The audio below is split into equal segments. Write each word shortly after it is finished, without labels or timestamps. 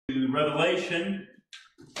Revelation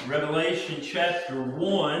chapter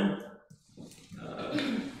 1.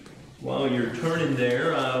 While you're turning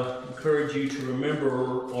there, I encourage you to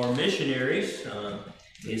remember our missionaries.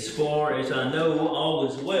 As far as I know, all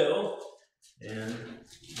is well, and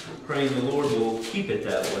praying the Lord will keep it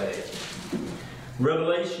that way.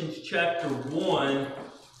 Revelation chapter 1,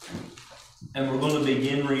 and we're going to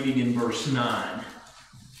begin reading in verse 9.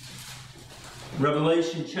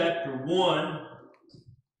 Revelation chapter 1,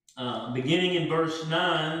 beginning in verse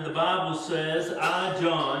 9, the Bible says, I,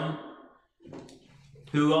 John,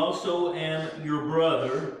 who also am your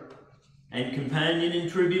brother and companion in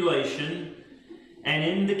tribulation and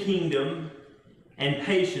in the kingdom and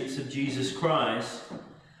patience of Jesus Christ,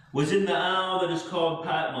 was in the isle that is called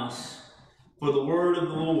Patmos for the word of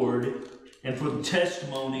the Lord and for the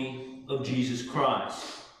testimony of Jesus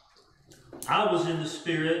Christ. I was in the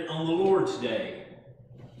Spirit on the Lord's day,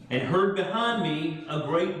 and heard behind me a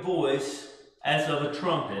great voice as of a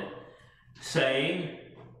trumpet, saying,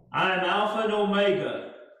 I am Alpha and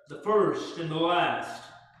Omega, the first and the last.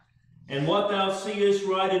 And what thou seest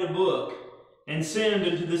write in a book, and send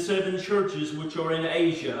unto the 7 churches which are in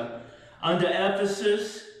Asia, unto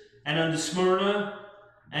Ephesus, and unto Smyrna,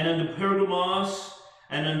 and unto Pergamos,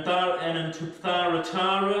 and unto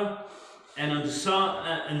Thyatira, and unto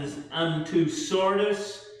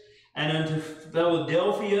Sardis, and unto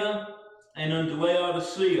Philadelphia, and unto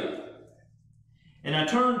Laodicea. And I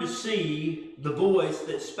turned to see the voice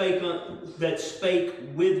that spake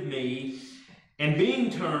with me, and being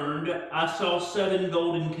turned, I saw 7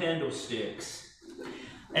 golden candlesticks.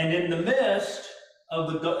 And in the midst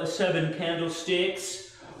of the 7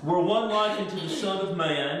 candlesticks were one like unto the Son of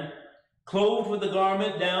Man, clothed with a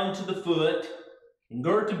garment down to the foot, and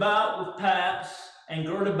girt about with paps, and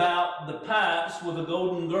girt about the paps with a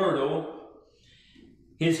golden girdle.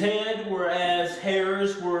 His head were as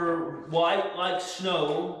hairs were white like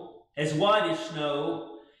snow, as white as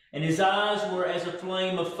snow, and his eyes were as a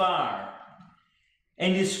flame of fire.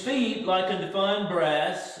 And his feet like unto fine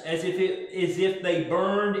brass, as if they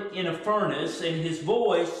burned in a furnace, and his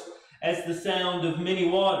voice as the sound of many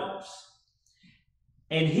waters.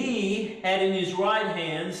 And he had in his right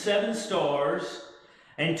hand 7 stars,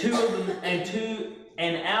 and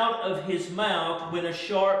out of his mouth went a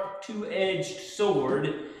sharp 2-edged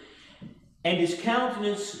sword, and his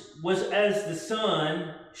countenance was as the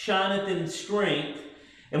sun shineth in strength.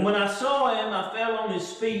 And when I saw him, I fell on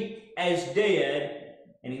his feet as dead,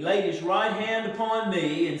 and he laid his right hand upon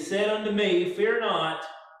me, and said unto me, Fear not,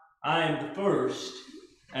 I am the first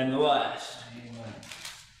and the last.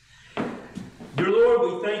 Amen. Dear Lord,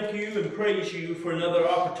 we thank you and praise you for another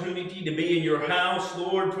opportunity to be in your house,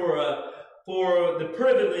 Lord, for the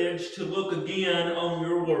privilege to look again on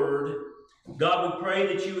your word. God, we pray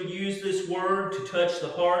that you would use this word to touch the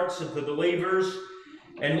hearts of the believers,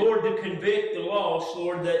 and Lord, to convict the lost,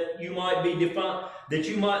 Lord, that you might be defined,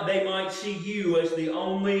 they might see you as the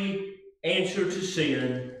only answer to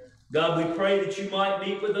sin. God, we pray that you might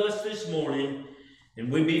meet with us this morning, and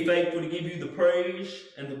we be faithful to give you the praise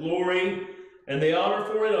and the glory and the honor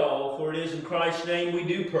for it all, for it is in Christ's name we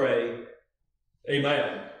do pray.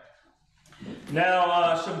 Amen.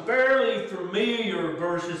 Now, some fairly familiar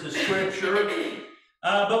verses of Scripture,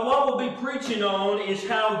 but what we'll be preaching on is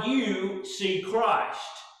how you see Christ.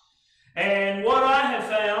 And what I have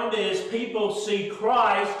found is people see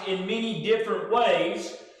Christ in many different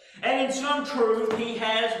ways, and in some truth, he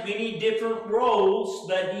has many different roles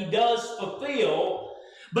that he does fulfill,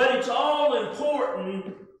 but it's all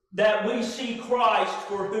important that we see Christ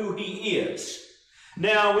for who he is.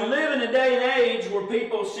 Now, we live in a day and age where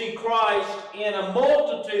people see Christ in a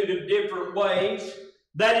multitude of different ways.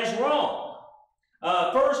 That is wrong.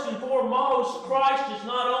 First and foremost, Christ is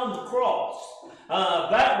not on the cross.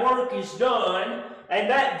 That work is done, and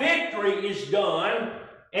that victory is done,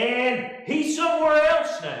 and he's somewhere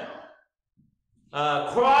else now.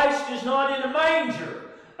 Christ is not in a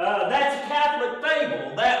manger. That's a Catholic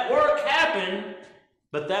fable. That work happened,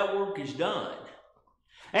 but that work is done.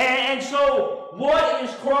 And so, what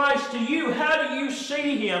is Christ to you? How do you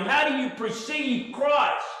see him? How do you perceive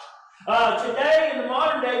Christ? Today, in the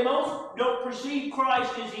modern day, most don't perceive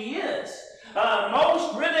Christ as he is.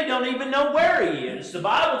 Most really don't even know where he is. The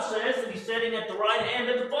Bible says that he's sitting at the right hand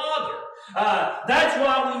of the Father. That's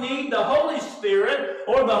why we need the Holy Spirit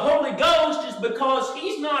or the Holy Ghost, is because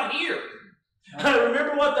he's not here.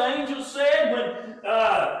 Remember what the angel said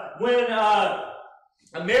when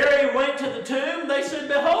Mary went to the tomb? They said,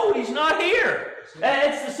 behold, he's not here.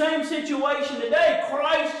 It's the same situation today.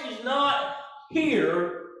 Christ is not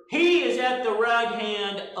here. He is at the right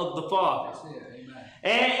hand of the Father.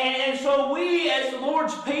 And so we, as the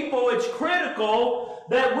Lord's people, it's critical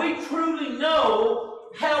that we truly know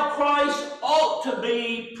how Christ ought to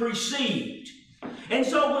be perceived. And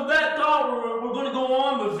so with that thought, we're going to go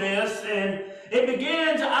on with this, and it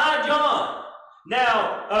begins, I, John.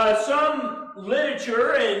 Now, some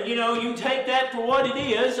literature, and you can take that for what it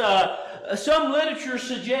is, some literature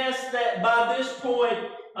suggests that by this point,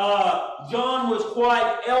 John was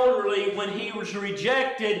quite elderly when he was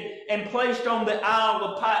rejected and placed on the Isle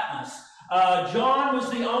of Patmos. John was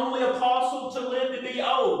the only apostle to live to be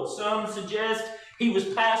old. Some suggest he was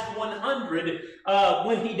past 100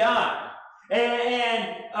 when he died.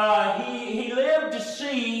 And he lived to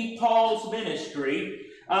see Paul's ministry.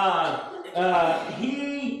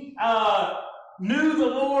 He knew the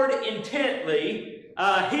Lord intently.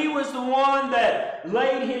 He was the one that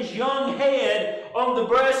laid his young head on the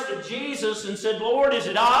breast of Jesus and said, Lord, is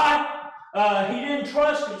it I? He didn't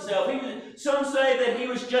trust himself. Some say that he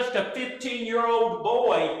was just a 15-year-old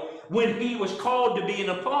boy when he was called to be an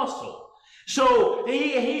apostle. So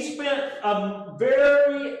he spent a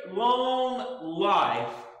very long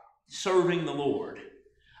life serving the Lord.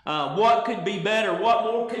 What could be better? What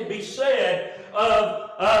more could be said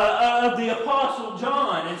of the Apostle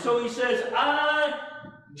John? And so he says, I,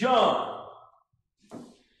 John,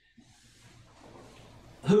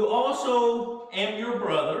 who also am your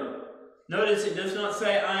brother. Notice it does not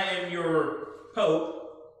say I am your pope.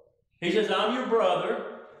 He says, I'm your brother.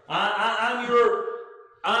 I'm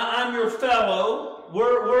your fellow.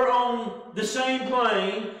 We're on the same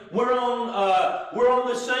plane. We're on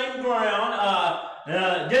the same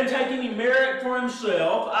ground. Didn't take any merit for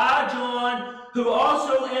himself. I, John, who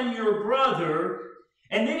also am your brother.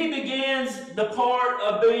 And then he begins the part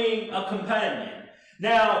of being a companion.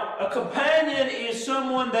 Now, a companion is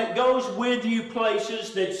someone that goes with you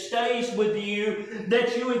places, that stays with you,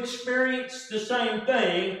 that you experience the same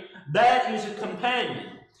thing. That is a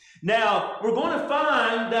companion. Now, we're going to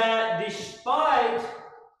find that despite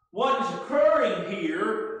what is occurring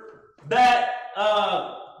here, that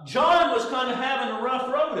John was kind of having a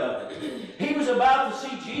rough road of it. He was about to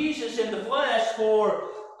see Jesus in the flesh for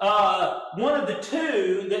one of the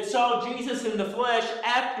two that saw Jesus in the flesh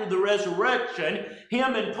after the resurrection.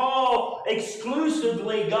 Him and Paul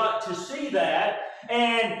exclusively got to see that.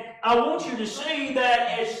 And I want you to see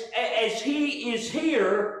that as he is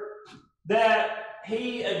here, that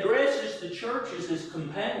he addresses the churches as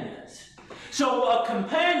companions. So a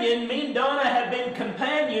companion, me and Donna have been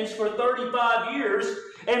companions for 35 years.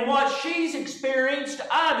 And what she's experienced,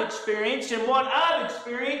 I've experienced. And what I've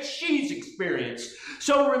experienced, she's experienced.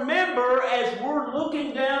 So remember, as we're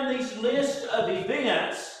looking down these lists of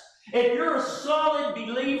events, if you're a solid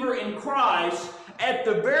believer in Christ, at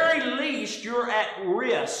the very least, you're at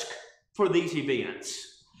risk for these events.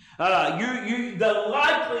 The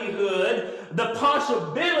likelihood, the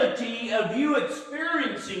possibility of you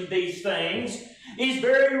experiencing these things is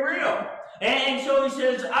very real. And so he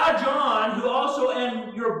says, I, John, who also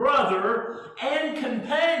am your brother and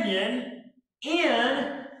companion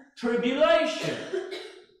in tribulation.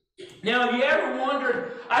 Now, have you ever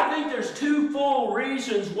wondered, I think there's two full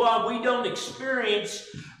reasons why we don't experience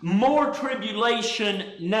more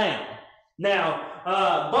tribulation now. Now,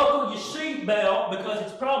 buckle your seatbelt because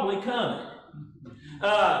it's probably coming.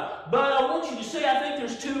 But I want you to see, I think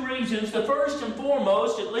there's two reasons. The first and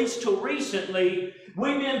foremost, at least till recently,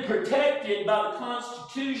 we've been protected by the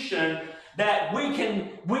Constitution that we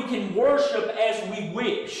can worship as we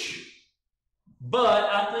wish. But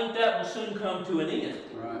I think that will soon come to an end.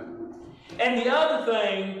 Right. And the other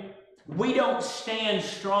thing, we don't stand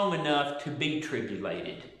strong enough to be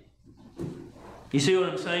tribulated. You see what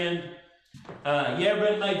I'm saying? You ever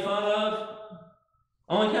been made fun of?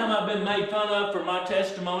 Only time I've been made fun of for my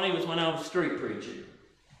testimony was when I was street preaching.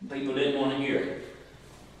 People didn't want to hear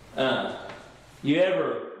it. You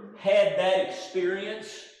ever had that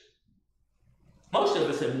experience? Most of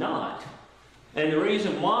us have not. And the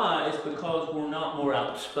reason why is because we're not more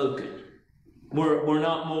outspoken. We're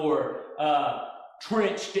not more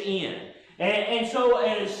trenched in. And so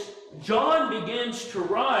as John begins to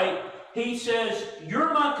write, he says,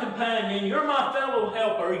 you're my companion, you're my fellow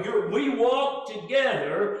helper, we walk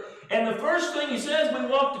together. And the first thing he says we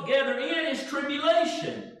walk together in is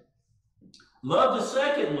tribulation. Love the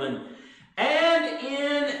second one. And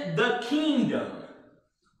in the kingdom.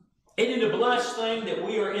 Isn't it a blessed thing that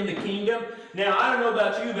we are in the kingdom? Now, I don't know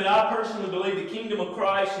about you, but I personally believe the kingdom of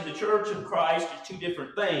Christ and the church of Christ is two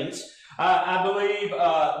different things. I believe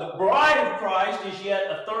the bride of Christ is yet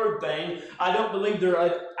a third thing. I don't believe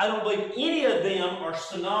any of them are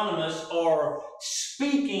synonymous or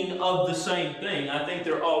speaking of the same thing. I think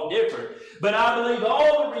they're all different. But I believe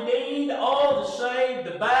all the redeemed, all the saved,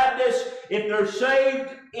 the Baptists, if they're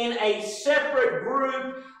saved in a separate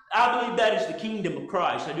group, I believe that is the kingdom of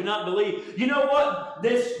Christ. I do not believe, you know what,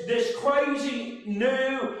 this crazy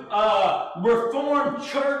new Reformed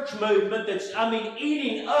church movement that's,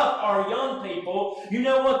 eating up our young people, you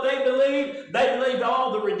know what they believe? They believe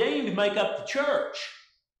all the redeemed make up the church.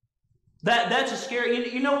 That's a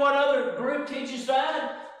scary, you know what other group teaches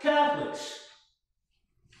that? Catholics.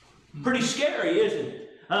 Pretty scary, isn't it?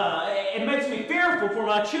 It makes me fearful for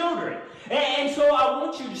my children. And so I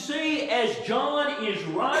want you to see, as John is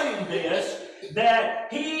writing this,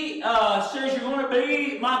 that he says you're going to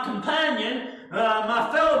be my companion, my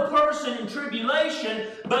fellow person in tribulation,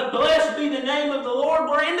 but blessed be the name of the Lord.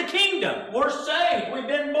 We're in the kingdom. We're saved. We've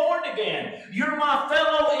been born again. You're my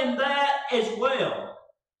fellow in that as well.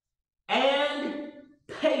 And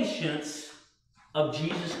patience of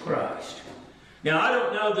Jesus Christ. Now, I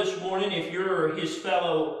don't know this morning if you're his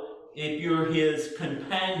fellow, if you're his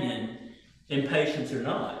companion in patience or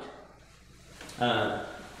not. I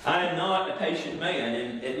am not a patient man,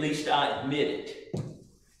 and at least I admit it.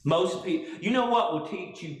 Most people, you know what will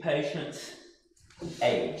teach you patience?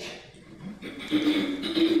 Age.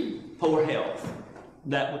 Poor health.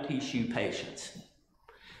 That will teach you patience.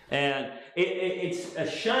 And it's a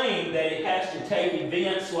shame that it has to take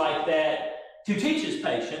events like that to teach us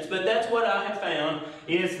patience, but that's what I have found,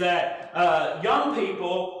 is that young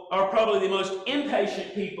people are probably the most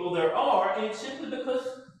impatient people there are, and it's simply because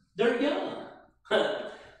they're young.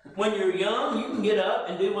 When you're young, you can get up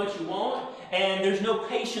and do what you want, and there's no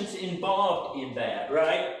patience involved in that,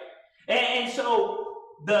 right? And so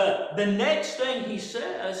the next thing he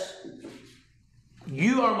says,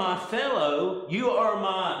 you are my fellow, you are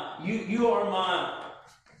my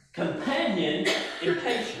companion in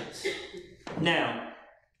patience. Now,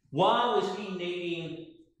 why was he needing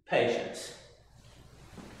patience?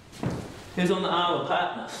 He was on the Isle of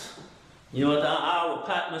Patmos. You know what the Isle of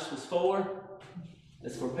Patmos was for?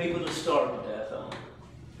 It's for people to starve to death on.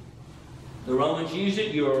 The Romans used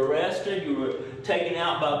it. You were arrested. You were taken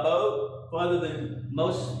out by boat. Other than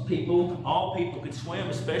most people, all people could swim,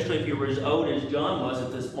 especially if you were as old as John was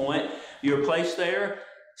at this point. You were placed there,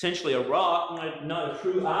 essentially a rock, not a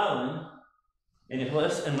true island. And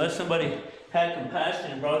unless somebody had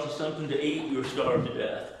compassion and brought you something to eat, you were starved to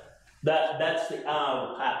death. That's the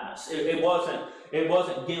Isle of Patmos. It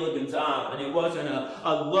wasn't Gilligan's Island. It wasn't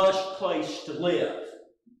a lush place to live.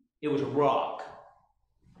 It was a rock.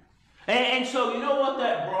 And so you know what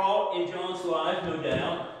that brought in John's life, no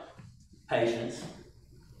doubt? Patience.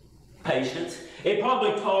 Patience. It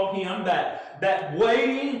probably taught him that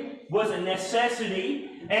waiting was a necessity,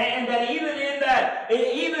 and that even in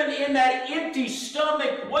that empty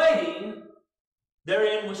stomach waiting,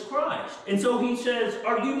 therein was Christ. And so he says,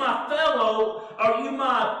 are you my fellow? Are you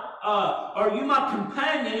my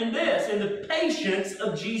companion in this? In the patience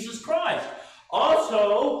of Jesus Christ.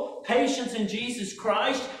 Also, patience in Jesus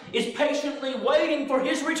Christ is patiently waiting for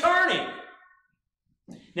his returning.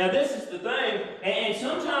 Now this is the thing, and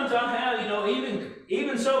sometimes I have,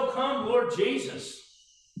 even so come Lord Jesus.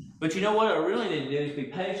 But you know what I really need to do is be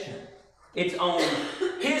patient. It's on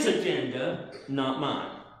his agenda, not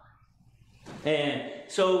mine. And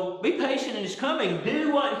so be patient in his coming.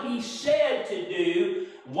 Do what he said to do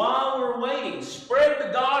while we're waiting. Spread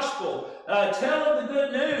the gospel. Tell of the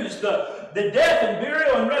good news, the death and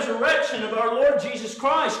burial and resurrection of our Lord Jesus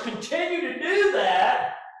Christ. Continue to do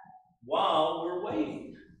that while we're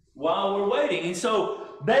waiting. While we're waiting. And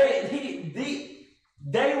so they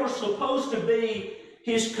were supposed to be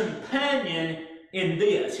his companion in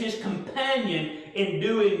this. His companion in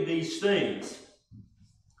doing these things.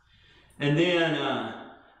 And then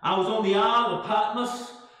I was on the Isle of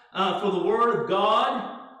Patmos for the Word of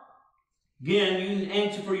God. Again, you can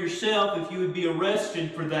answer for yourself if you would be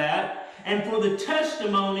arrested for that. And for the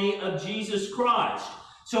testimony of Jesus Christ.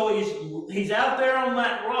 So he's out there on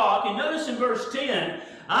that rock. And notice in verse 10,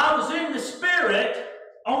 I was in the Spirit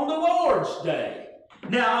on the Lord's day.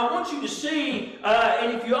 Now, I want you to see,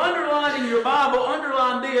 and if you underline in your Bible,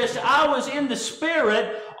 underline this, I was in the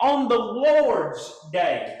Spirit on the Lord's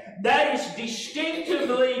day. That is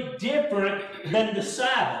distinctively different than the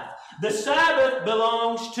Sabbath. The Sabbath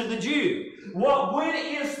belongs to the Jew. When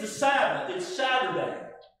is the Sabbath? It's Saturday.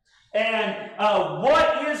 And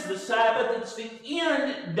what is the Sabbath? It's the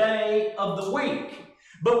end day of the week.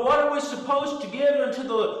 But what are we supposed to give unto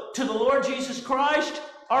the Lord Jesus Christ?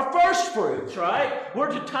 our first fruits, right? We're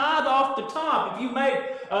to tithe off the top. If you make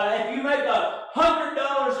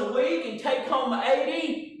 $100 a week and take home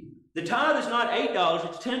 80, the tithe is not $8,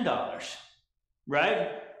 it's $10,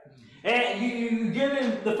 right? And you give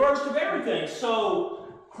him the first of everything. So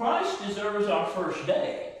Christ deserves our first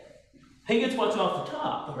day. He gets what's off the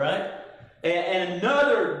top, right? And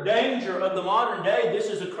another danger of the modern day, this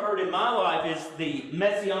has occurred in my life, is the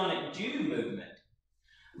Messianic Jew movement.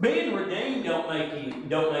 Being redeemed don't make you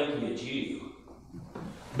a Jew.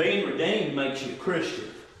 Being redeemed makes you a Christian.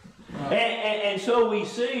 And so we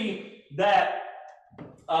see that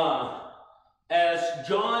as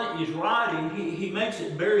John is writing, he makes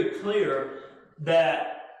it very clear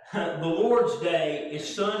that the Lord's Day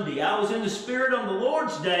is Sunday. I was in the Spirit on the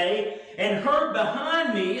Lord's Day and heard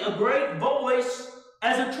behind me a great voice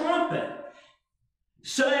as a trumpet,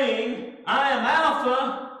 saying, I am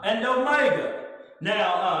Alpha and Omega.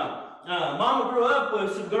 Now, Mama grew up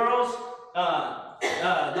with some girls.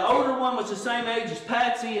 The older one was the same age as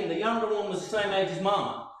Patsy, and the younger one was the same age as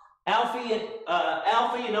Mama. Alfie and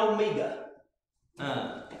Omega.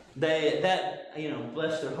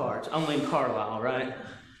 Bless their hearts. Only in Carlisle, right?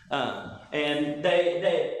 But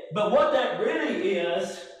what that really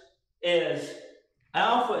is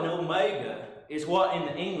Alpha and Omega is what in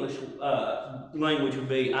the English language would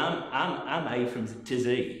be, I'm A to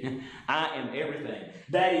Z. I am everything.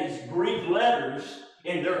 That is Greek letters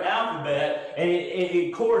in their alphabet, and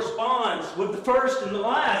it corresponds with the first and the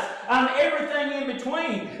last. I'm everything in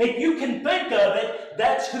between. If you can think of it,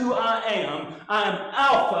 that's who I am. I'm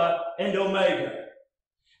Alpha and Omega.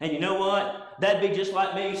 And you know what? That'd be just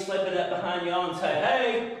like me slipping up behind y'all and say,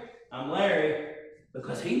 hey, I'm Larry,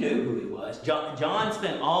 because he knew who he was. John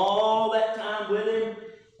spent all that time with him,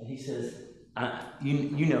 and he says,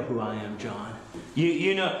 you know who I am, John.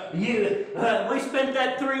 We spent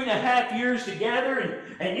that 3.5 years together,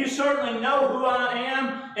 and you certainly know who I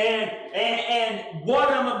am and what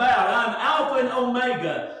I'm about. I'm Alpha and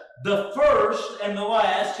Omega, the first and the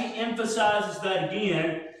last. He emphasizes that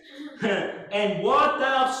again. And what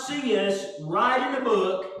thou seest, write in a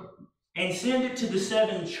book and send it to the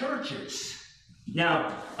 7 churches.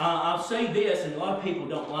 Now, I'll say this, and a lot of people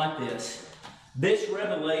don't like this. This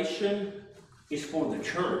revelation is for the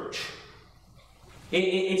church.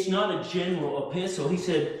 It's not a general epistle. He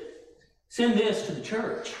said, send this to the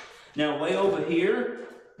church. Now, way over here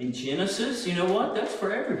in Genesis, you know what? That's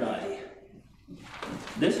for everybody.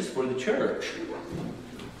 This is for the church.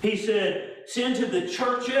 He said, send to the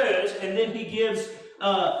churches, and then he gives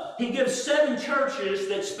 7 churches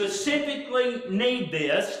that specifically need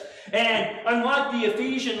this. And unlike the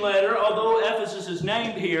Ephesian letter, although Ephesus is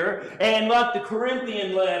named here, and like the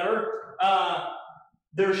Corinthian letter,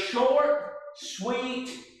 they're short, sweet,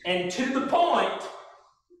 and to the point,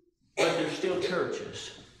 but they're still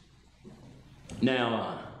churches.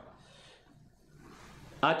 Now,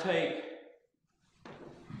 I take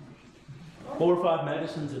 4 or 5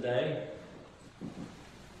 medicines a day.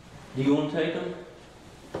 Do you want to take them?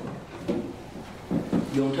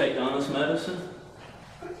 You want to take Donna's medicine?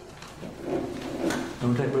 You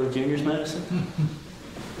want to take Brother Junior's medicine?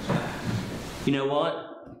 You know what?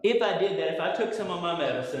 If I did that, if I took some of my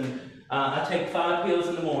medicine, I take 5 pills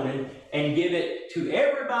in the morning and give it to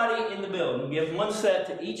everybody in the building, give 1 set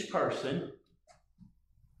to each person,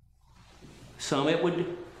 some it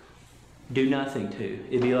would do nothing to.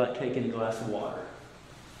 It'd be like taking a glass of water.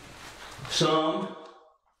 Some,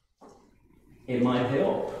 it might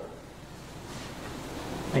help.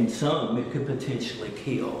 And some, it could potentially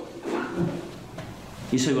kill.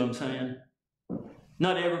 You see what I'm saying?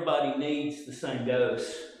 Not everybody needs the same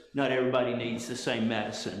dose. Not everybody needs the same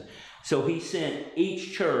medicine. So he sent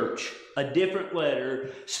each church a different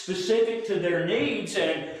letter specific to their needs,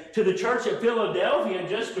 and to the church at Philadelphia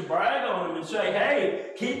just to brag on them and say,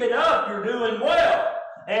 hey, keep it up, you're doing well.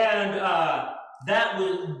 And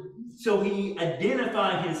so he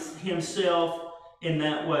identified himself in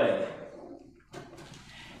that way.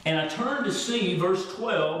 And I turned to see, verse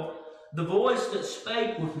 12, the voice that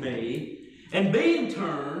spake with me, and being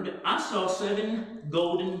turned, I saw 7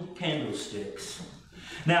 golden candlesticks.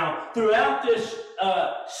 Now, throughout this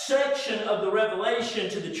section of the Revelation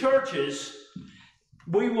to the churches,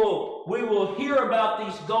 we will hear about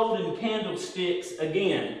these golden candlesticks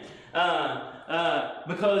again.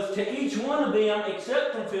 Because to each one of them,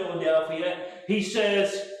 except from Philadelphia, he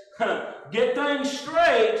says, get things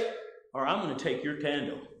straight, or I'm going to take your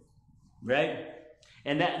candle. Right?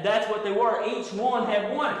 And that's what they were. Each one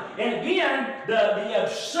had one. And again, the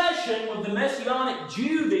obsession with the Messianic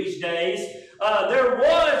Jew these days, there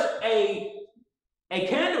was a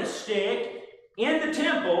candlestick in the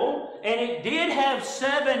temple, and it did have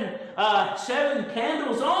seven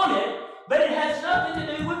candles on it, but it has nothing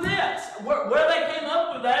to do with this. Where they came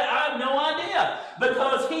up with that, I have no idea.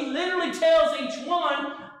 Because he literally tells each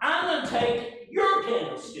one, I'm going to take your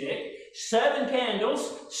candlestick, 7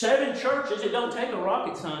 candles, 7 churches. It don't take a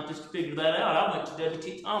rocket scientist to figure that out. I went to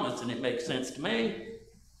W.T. Thomas, and it makes sense to me.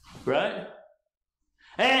 Right?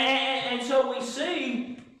 And so we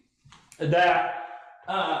see that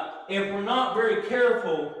if we're not very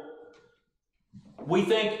careful, we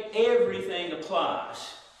think everything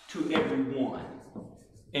applies to everyone.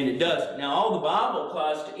 And it doesn't. Now, all the Bible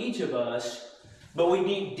applies to each of us, but we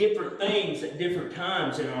need different things at different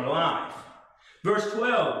times in our life. Verse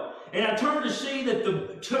 12, and I turned to see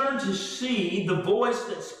the voice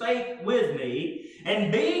that spake with me,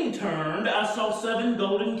 and being turned, I saw 7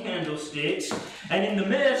 golden candlesticks, and in the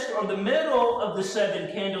midst, or the middle of the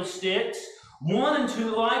 7 candlesticks, 1 and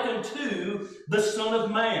 2 like unto the Son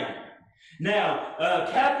of Man. Now,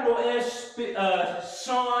 capital S,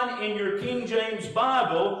 Son in your King James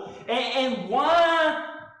Bible, and why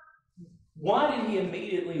did he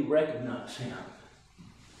immediately recognize him?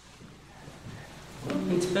 Well,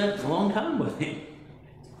 he'd spent a long time with him.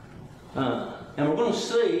 And we're going to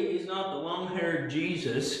see he's not the long-haired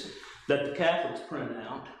Jesus that the Catholics print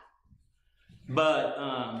out, but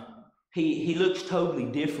he looks totally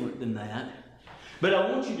different than that. But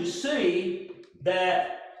I want you to see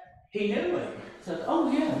that he knew him. He said,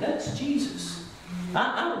 oh yeah, that's Jesus.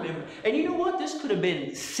 I remember. And you know what? This could have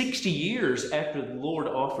been 60 years after the Lord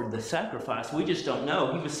offered the sacrifice. We just don't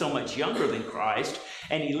know. He was so much younger than Christ,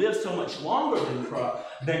 and he lived so much longer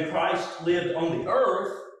than Christ lived on the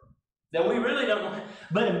earth, that we really don't know.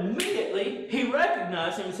 But immediately, he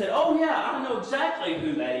recognized him and said, oh yeah, I know exactly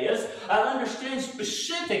who that is. I understand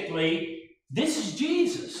specifically, this is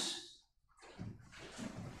Jesus.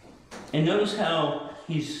 And notice how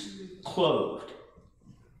he's clothed.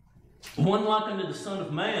 One like unto the Son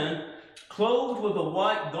of Man, clothed with a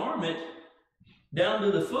white garment down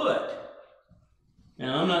to the foot.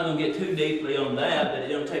 Now, I'm not going to get too deeply on that, but it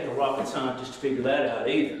don't take a rocket scientist to figure that out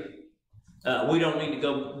either. We don't need to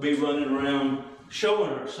go be running around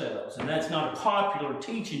showing ourselves, and that's not a popular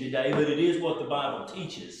teaching today, but it is what the Bible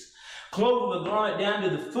teaches. Clothed with a garment down to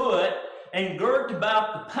the foot, and girt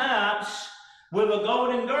about the paps with a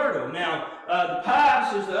golden girdle. Now, the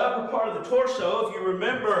paps is the upper part of the torso. If you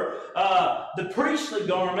remember the priestly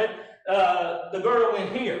garment, the girdle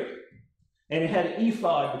went here. And it had an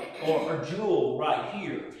ephod or a jewel right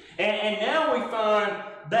here. And now we find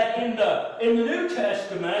that in the New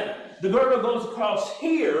Testament, the girdle goes across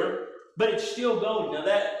here, but it's still golden. Now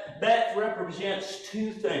that represents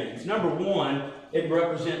 2 things. Number 1, it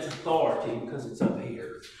represents authority because it's up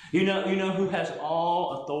here. You know who has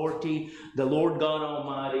all authority? The Lord God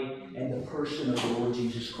Almighty and the person of the Lord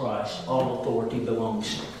Jesus Christ. All authority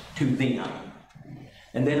belongs to them.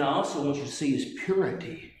 And then I also want you to see his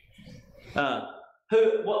purity.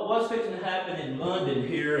 What's fixing to happen in London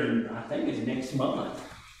here, and I think it's next month?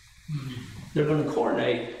 They're going to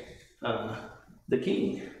coronate the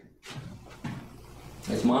king.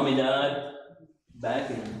 His mommy died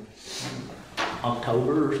back in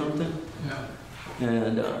October or something. Yeah.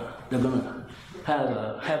 And they're going to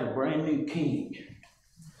have a brand new king.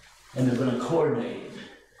 And they're going to coronate him.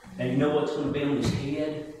 And you know what's going to be on his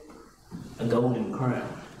head? A golden crown.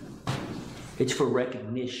 It's for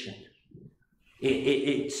recognition.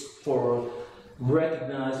 It's for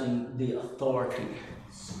recognizing the authority.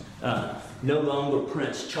 No longer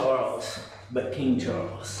Prince Charles, but King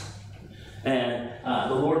Charles. And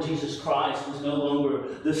the Lord Jesus Christ was no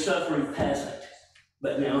longer the suffering peasant,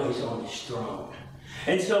 but now he's on his throne.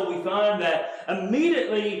 And so we find that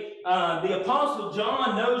immediately the Apostle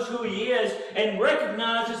John knows who he is and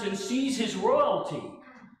recognizes and sees his royalty.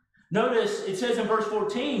 Notice it says in verse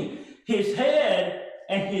 14, his head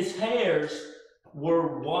and his hairs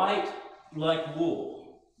were white like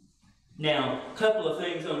wool. Now, a couple of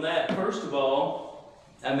things on that. First of all,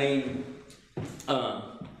 I mean,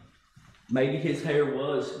 maybe his hair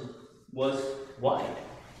was white.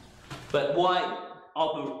 But white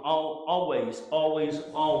always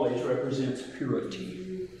represents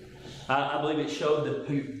purity. I believe it showed the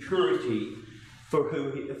purity for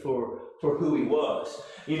who he was.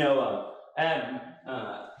 You know, Adam,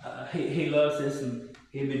 he loves this, and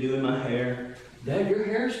he'd been doing my hair. Dad, your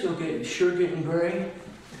hair's still getting gray.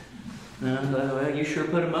 And I thought, well, you sure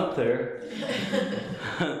put him up there.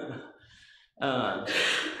 And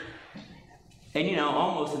you know,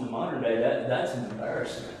 almost in the modern day, that's an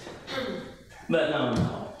embarrassment. But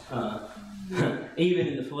no. Even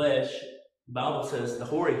in the flesh, the Bible says the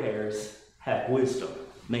hoary hairs have wisdom.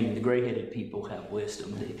 Meaning the gray-headed people have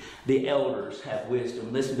wisdom. The elders have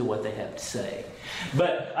wisdom. Listen to what they have to say.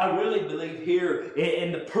 But I really believe here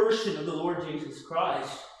in the person of the Lord Jesus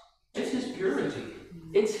Christ, it's His purity.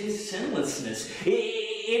 It's His sinlessness.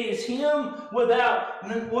 It is Him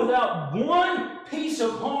without one piece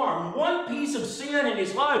of harm, one piece of sin in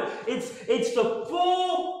His life. It's the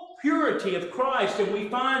full purity of Christ, and we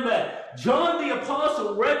find that John the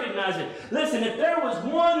Apostle recognized it. Listen, if there was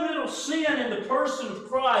one little sin in the person of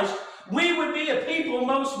Christ, we would be a people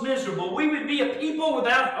most miserable. We would be a people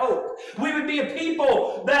without hope. We would be a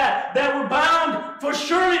people that were bound for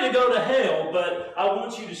surely to go to hell. But I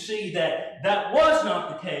want you to see that that was not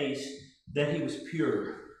the case, that He was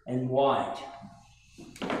pure and white.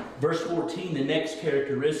 Verse 14, the next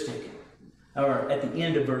characteristic, or at the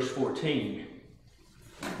end of verse 14,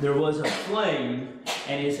 there was a flame,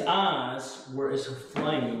 and His eyes were as a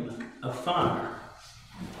flame of fire.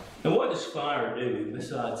 And what does fire do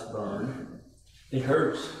besides burn? It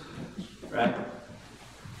hurts, right?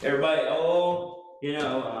 Everybody,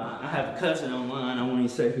 I have a cousin online. I won't even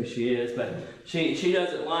say who she is, but she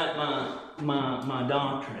doesn't like my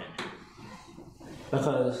doctrine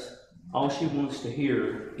because all she wants to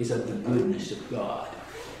hear is of the goodness of God.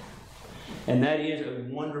 And that is a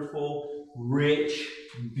wonderful, rich,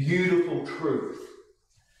 beautiful truth.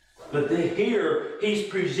 But here, He's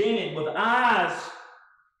presented with eyes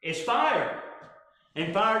as fire.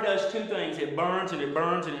 And fire does two things. It burns and it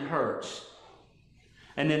burns and it hurts.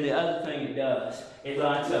 And then the other thing it does, it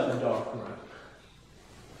lights up a dark room.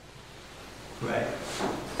 Right?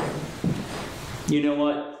 You know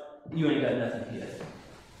what? You ain't got nothing hid.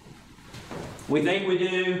 We think we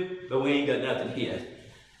do, but we ain't got nothing hid.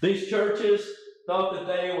 These churches thought that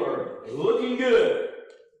they were looking good.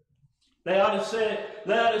 They ought to see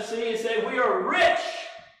and say, we are rich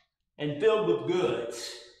and filled with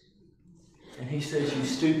goods. And He says, you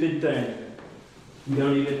stupid thing. You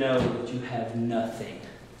don't even know that you have nothing.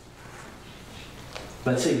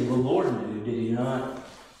 But see, the Lord knew, did He not?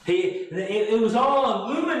 It was all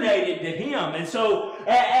illuminated to Him. And so,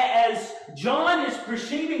 as John is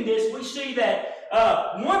perceiving this, we see that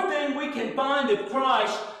one thing we can find of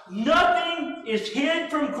Christ, nothing is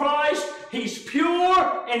hid from Christ. He's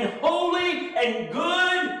pure and holy and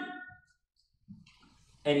good.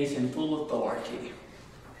 And He's in full authority.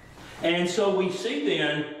 And so we see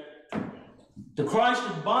then, the Christ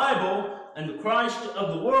of the Bible and the Christ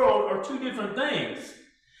of the world are two different things.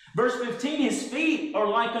 Verse 15, His feet are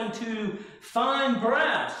like unto fine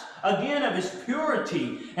brass, again of His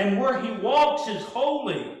purity, and where He walks is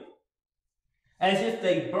holy, as if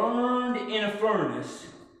they burned in a furnace,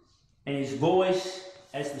 and His voice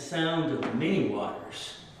as the sound of many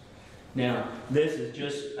waters. Now, this is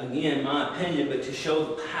just, again, my opinion, but to show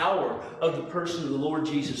the power of the person of the Lord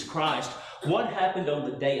Jesus Christ. What happened on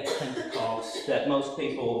the day of Pentecost that most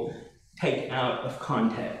people take out of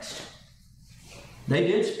context? They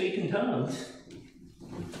did speak in tongues.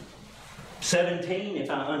 17, if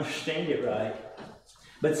I understand it right.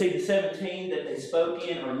 But see, the 17 that they spoke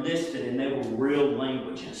in are listed, and they were real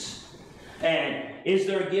languages. And is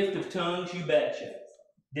there a gift of tongues? You betcha.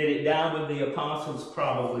 Did it die with the apostles?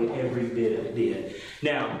 Probably every bit of it did.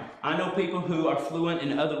 Now, I know people who are fluent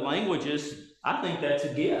in other languages. I think that's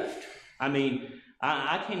a gift. I mean,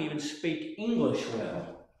 I can't even speak English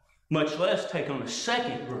well, much less take on a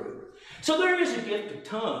second group. So there is a gift of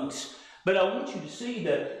tongues, but I want you to see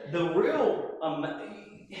that the real,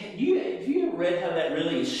 have you ever read how that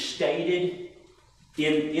really is stated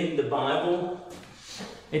in the Bible?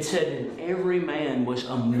 It said, and every man was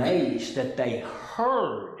amazed that they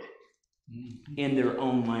heard in their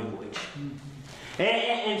own language.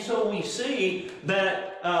 And so we see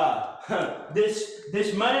that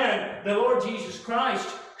this man, the Lord Jesus Christ,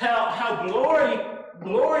 how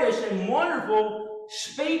glorious and wonderful,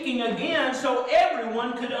 speaking again so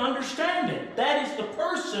everyone could understand it. That is the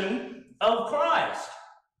person of Christ.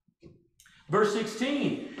 Verse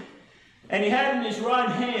 16, and He had in His right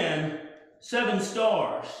hand 7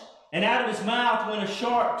 stars, and out of His mouth went a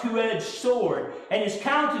sharp two-edged sword, and His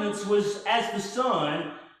countenance was as the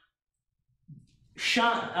sun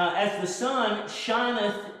shineth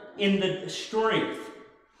in the strength.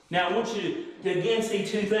 Now I want you to again see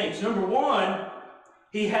two things. Number one,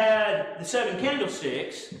 He had the 7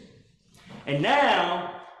 candlesticks, and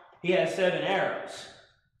now He has 7 arrows,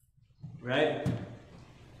 right?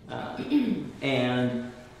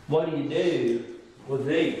 And what do you do with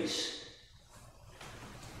these?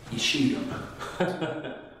 You shoot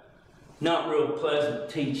them. Not real pleasant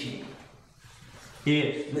teaching.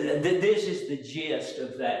 Yeah, this is the gist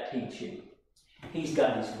of that teaching. He's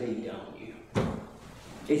got His bead on you.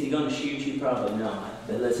 Is he going to shoot you? Probably not.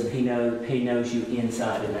 But listen, he knows you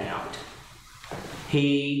inside and out.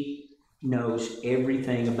 He knows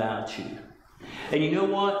everything about you. And you know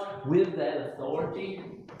what? With that authority,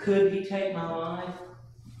 could he take my life?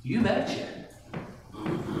 You betcha.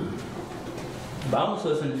 The Bible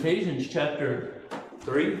says in Ephesians chapter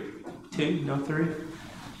 3, 4,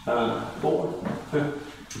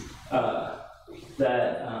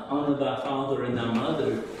 that honor thy father and thy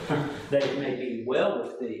mother, that it may be well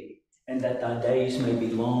with thee, and that thy days may be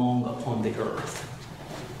long upon the earth.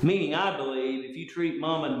 Meaning, I believe, if you treat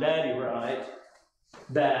mom and daddy right,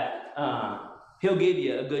 that he'll give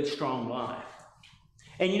you a good, strong life.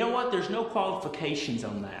 And you know what? There's no qualifications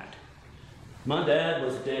on that. My dad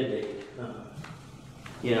was a deadbeat.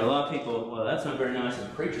 You know, a lot of people, well, that's not very nice as a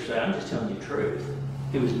preacher say. I'm just telling you the truth.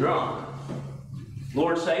 He was drunk.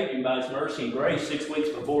 Lord saved him by his mercy and grace 6 weeks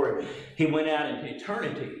before he went out into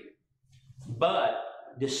eternity. But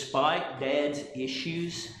despite Dad's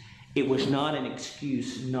issues, it was not an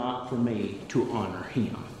excuse not for me to honor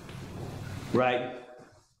him. Right?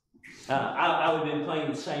 I would have been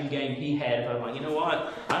playing the same game he had if I was like, you know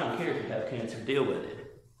what? I don't care if you have cancer, deal with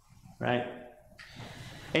it. Right?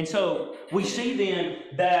 And so we see then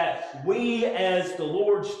that we as the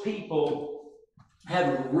Lord's people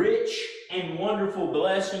have rich and wonderful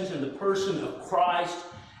blessings in the person of Christ,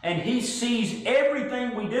 and he sees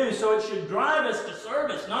everything we do, so it should drive us to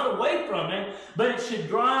service, not away from it, but it should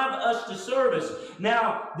drive us to service.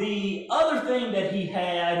 Now, the other thing that he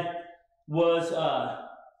had was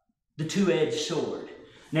the two-edged sword.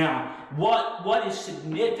 Now, what is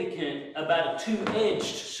significant about a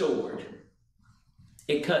two-edged sword?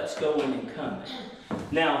 It cuts going and coming.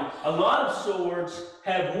 Now, a lot of swords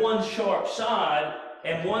have one sharp side,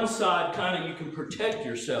 and one side kind of you can protect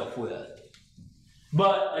yourself with.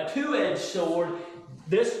 But a two-edged sword,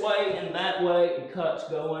 this way and that way, it cuts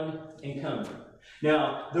going and coming.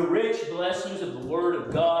 Now, the rich blessings of the Word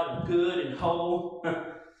of God are good and whole.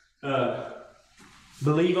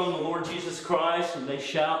 Believe on the Lord Jesus Christ, and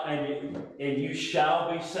you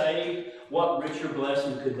shall be saved. What richer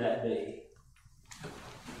blessing could that be?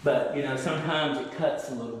 But, you know, sometimes it cuts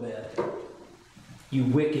a little bit. You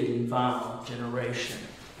wicked and vile generation.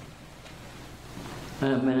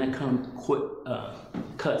 Man, that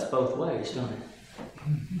cuts both ways, don't it?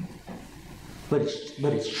 But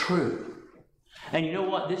it's true. And you know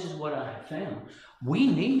what? This is what I have found. We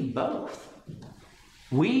need both.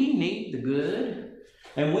 We need the good,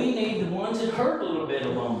 and we need the ones that hurt a little bit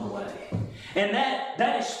along the way. And that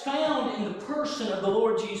is found in the person of the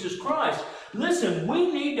Lord Jesus Christ. Listen,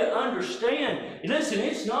 we need to understand. Listen,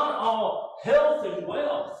 it's not all health and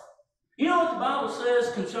wealth. You know what the Bible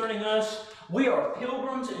says concerning us? We are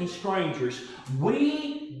pilgrims and strangers.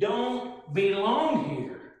 We don't belong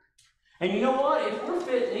here. And you know what? If we're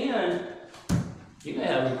fit in, you may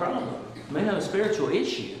have a problem. You may have a spiritual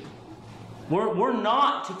issue. We're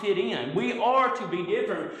not to fit in. We are to be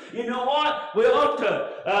different. You know what? We ought to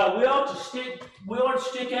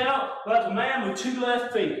stick out like a man with two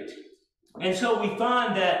left feet. And so we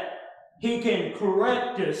find that he can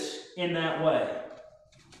correct us in that way.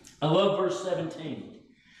 I love verse 17.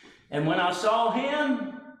 And when I saw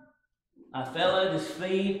him, I fell at his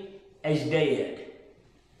feet as dead.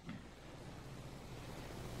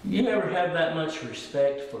 You ever have that much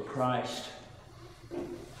respect for Christ?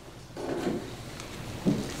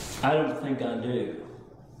 I don't think I do.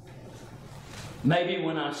 Maybe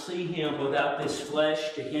when I see him without this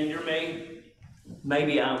flesh to hinder me,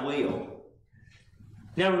 maybe I will.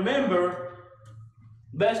 Now remember,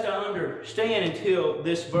 best I understand until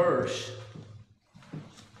this verse,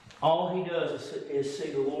 all he does is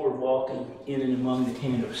see the Lord walking in and among the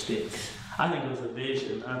candlesticks. I think it was a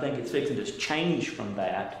vision. I think it's fixing to change from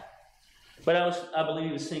that. But I believe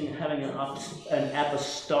he was having an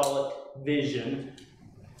apostolic vision.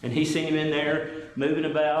 And he seen him in there moving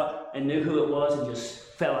about and knew who it was and just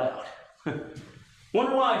fell out.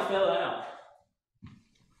 Wonder why he fell out.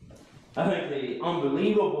 I think the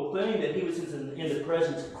unbelievable thing that he was in the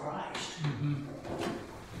presence of Christ. Mm-hmm.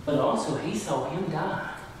 But also he saw him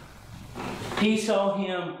die. He saw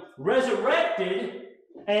him resurrected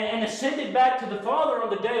and ascended back to the Father on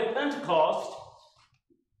the day of Pentecost.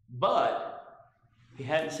 But he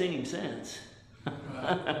hadn't seen him since.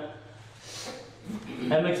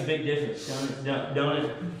 That makes a big difference, don't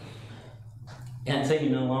it? He hadn't seen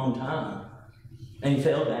him in a long time. And he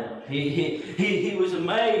fell down. He was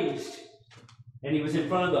amazed. And he was in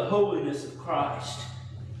front of the holiness of Christ.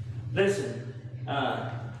 Listen,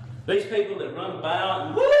 these people that run about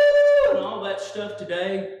and woo and all that stuff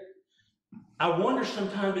today, I wonder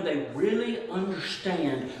sometimes, do they really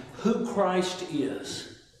understand who Christ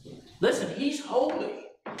is? Listen, He's holy.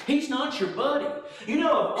 He's not your buddy. You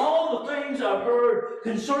know, of all the things I've heard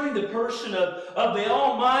concerning the person of the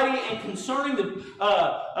Almighty and concerning the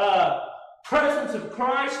presence of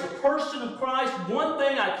Christ, the person of Christ, one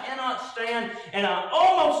thing I cannot stand, and I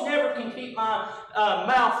almost never can keep my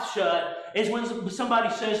mouth shut, is when somebody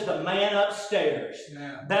says the man upstairs.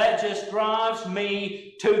 Yeah. That just drives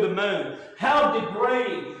me to the moon. How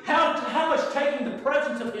degrading, how much taking the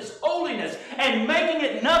presence of His holiness and making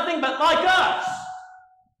it nothing but like us.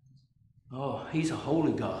 Oh, He's a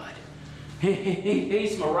holy God.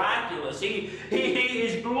 He's miraculous. He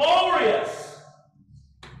is glorious.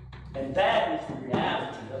 And that is the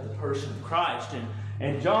reality of the person of Christ.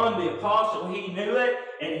 And John the Apostle, he knew it,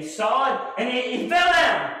 and he saw it, and he fell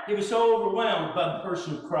down. He was so overwhelmed by the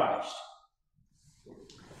person of Christ.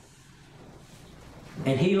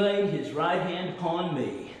 And he laid his right hand upon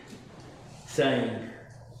me, saying,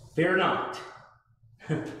 "Fear not,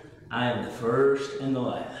 I am the first and the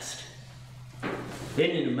last."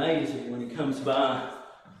 Isn't it amazing when He comes by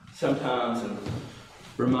sometimes and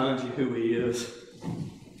reminds you who He is?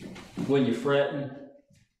 When you're fretting,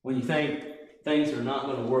 when you think things are not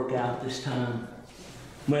going to work out this time,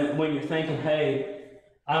 when you're thinking, hey,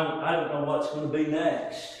 I don't know what's going to be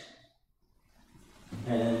next.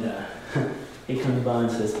 And He comes by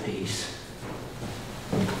and says, peace.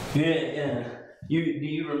 Yeah, do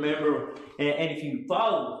you remember, and if you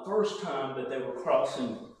follow the first time that they were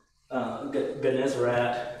crossing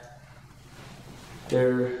Gennesaret,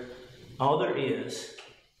 all there is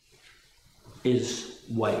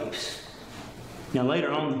waves. Now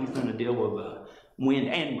later on, He's going to deal with wind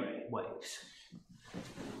and waves.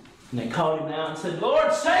 And they called Him out and said,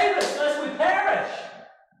 "Lord, save us, lest we perish."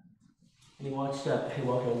 And He walked up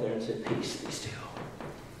there and said, "Peace, be still."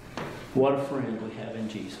 What a friend we have in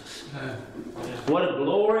Jesus. What a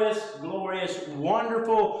glorious, glorious,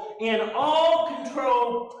 wonderful, in all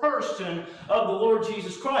control person of the Lord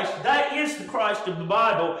Jesus Christ. That is the Christ of the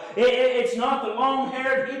Bible. It's not the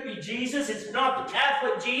long-haired hippie Jesus. It's not the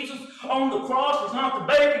Catholic Jesus on the cross. It's not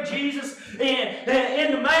the baby Jesus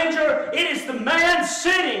in the manger. It is the man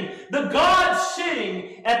sitting, the God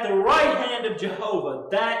sitting at the right hand of Jehovah.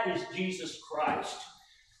 That is Jesus Christ.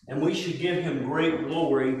 And we should give Him great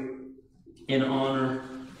glory and honor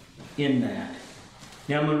in that.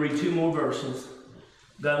 Now I'm going to read two more verses.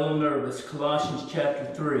 Got a little nervous. Colossians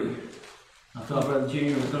chapter 3. I thought Brother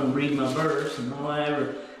Junior was going to read my verse, and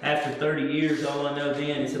after 30 years, all I know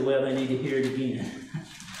then, he said, well, they need to hear it again.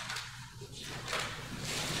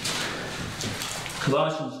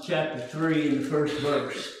 Colossians chapter 3 in the first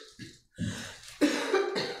verse.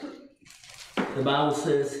 The Bible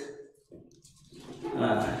says,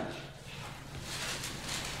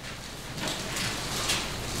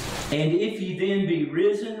 "And if ye then be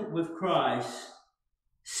risen with Christ,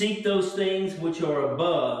 seek those things which are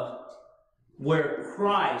above, where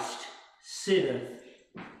Christ sitteth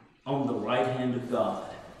on the right hand of God."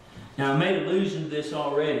 Now I made allusion to this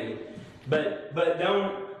already, but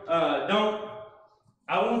I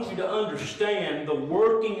want you to understand the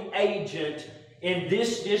working agent in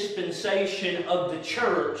this dispensation of the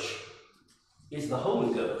church is the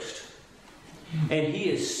Holy Ghost. And He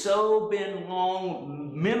has so been long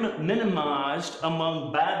minimized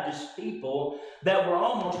among Baptist people that we're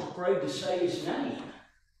almost afraid to say His name.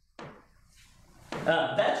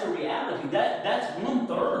 That's a reality. That's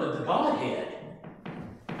 1/3 of the Godhead.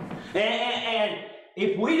 And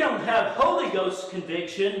if we don't have Holy Ghost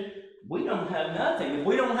conviction, we don't have nothing. If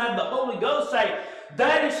we don't have the Holy Ghost say,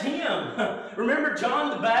 that is Him. Remember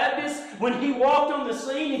John the Baptist when he walked on the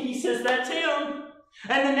scene and he says, that's Him.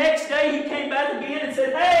 And the next day he came back again and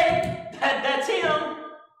said, hey, that's Him.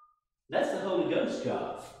 That's the Holy Ghost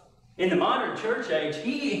job. In the modern church age,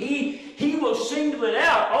 he will single it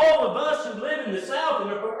out. All of us who live in the South and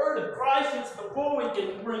have heard of Christ since before we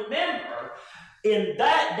can remember, in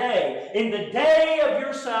that day, in the day of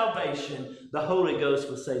your salvation, the Holy Ghost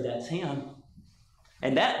will say, that's Him.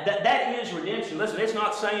 And that is redemption. Listen, it's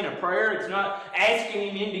not saying a prayer. It's not asking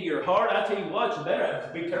Him into your heart. I tell you what, you better have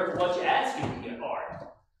to be careful what you ask Him into your heart.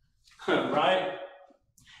 Right?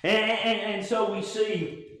 And so we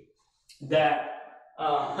see that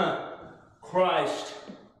Christ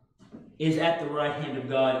is at the right hand of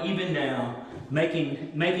God, even now,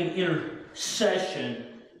 making intercession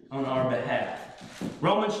on our behalf.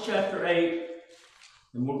 Romans chapter 8,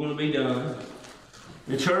 and we're going to be done.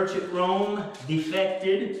 The church at Rome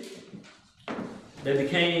defected. They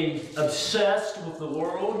became obsessed with the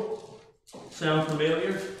world. Sound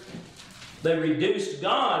familiar? They reduced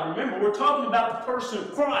God. Remember, we're talking about the person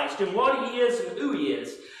of Christ and what He is and who He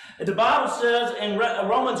is. The Bible says in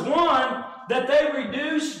Romans 1, that they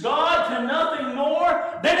reduce God to nothing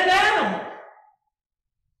more than an animal.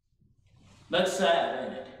 That's sad,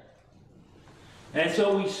 isn't it? And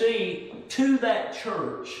so we see to that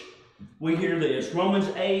church, we hear this. Romans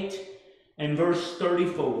 8 and verse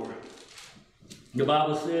 34. The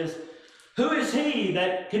Bible says, "Who is he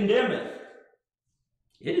that condemneth?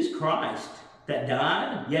 It is Christ that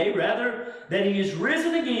died, yea, rather, that he is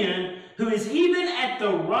risen again, who is even at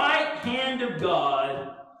the right hand of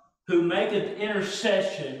God, who maketh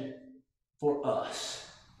intercession for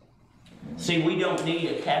us." See, we don't need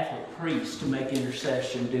a Catholic priest to make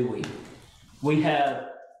intercession, do we? We have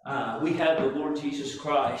the Lord Jesus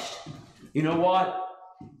Christ. You know what?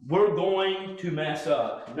 We're going to mess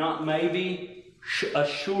up. Not maybe,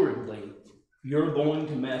 assuredly, you're going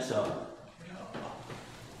to mess up.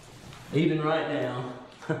 Even right now,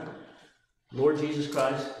 Lord Jesus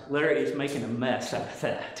Christ, Larry is making a mess out of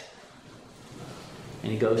that.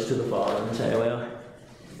 And he goes to the Father and says, "Well,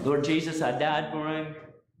 Lord Jesus, I died for him.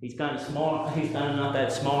 He's kind of smart. He's kind of not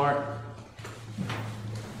that smart.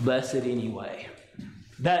 Bless it anyway."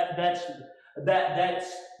 That's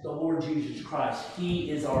the Lord Jesus Christ. He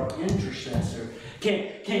is our intercessor.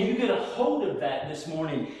 Can you get a hold of that this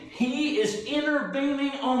morning? He is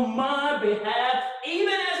intervening on my behalf,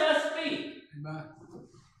 even as I speak. Amen.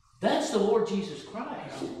 That's the Lord Jesus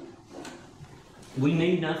Christ. We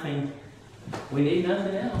need nothing. We need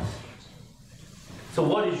nothing else. So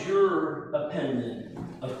what is your opinion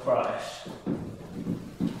of Christ?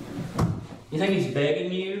 You think he's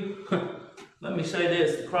begging you? Let me say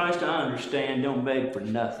this, the Christ I understand don't beg for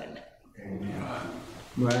nothing. Amen.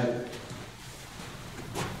 Right?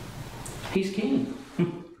 He's king.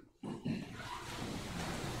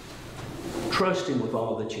 Trust him with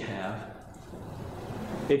all that you have.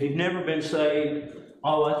 If you've never been saved,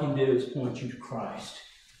 all I can do is point you to Christ.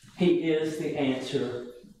 He is the answer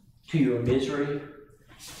to your misery.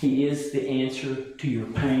 He is the answer to your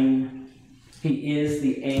pain. He is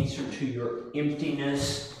the answer to your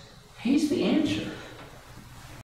emptiness. He's the answer.